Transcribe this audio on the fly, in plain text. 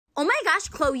Oh my gosh,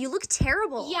 Chloe, you look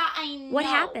terrible. Yeah, I know. What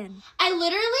happened? I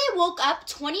literally woke up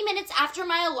 20 minutes after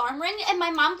my alarm rang, and my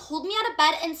mom pulled me out of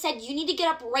bed and said, you need to get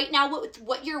up right now with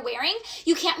what you're wearing.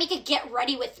 You can't make a get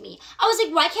ready with me. I was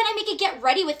like, why can't I make a get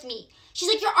ready with me? She's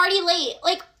like, you're already late.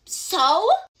 Like, so?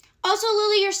 Also,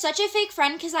 Lily, you're such a fake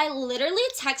friend because I literally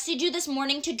texted you this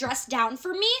morning to dress down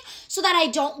for me so that I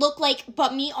don't look like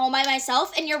but me all by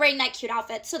myself, and you're wearing that cute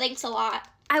outfit, so thanks a lot.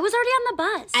 I was already on the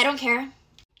bus. I don't care.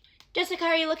 Jessica,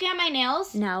 are you looking at my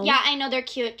nails? No. Yeah, I know they're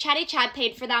cute. Chatty Chad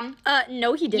paid for them.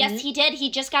 No, he didn't. Yes, he did. He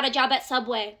just got a job at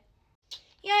Subway.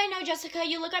 Yeah, I know, Jessica.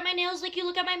 You look at my nails like you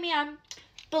look at my man.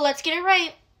 But let's get it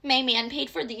right. My man paid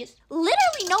for these.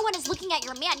 Literally no one is looking at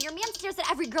your man. Your man stares at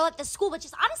every girl at the school, which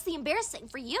is honestly embarrassing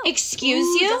for you. Excuse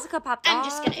Ooh, you? Jessica popped I'm off.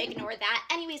 just gonna ignore that.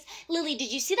 Anyways, Lily,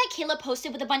 did you see that Kayla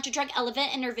posted with a bunch of drunk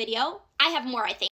elephant in her video? I have more, I think.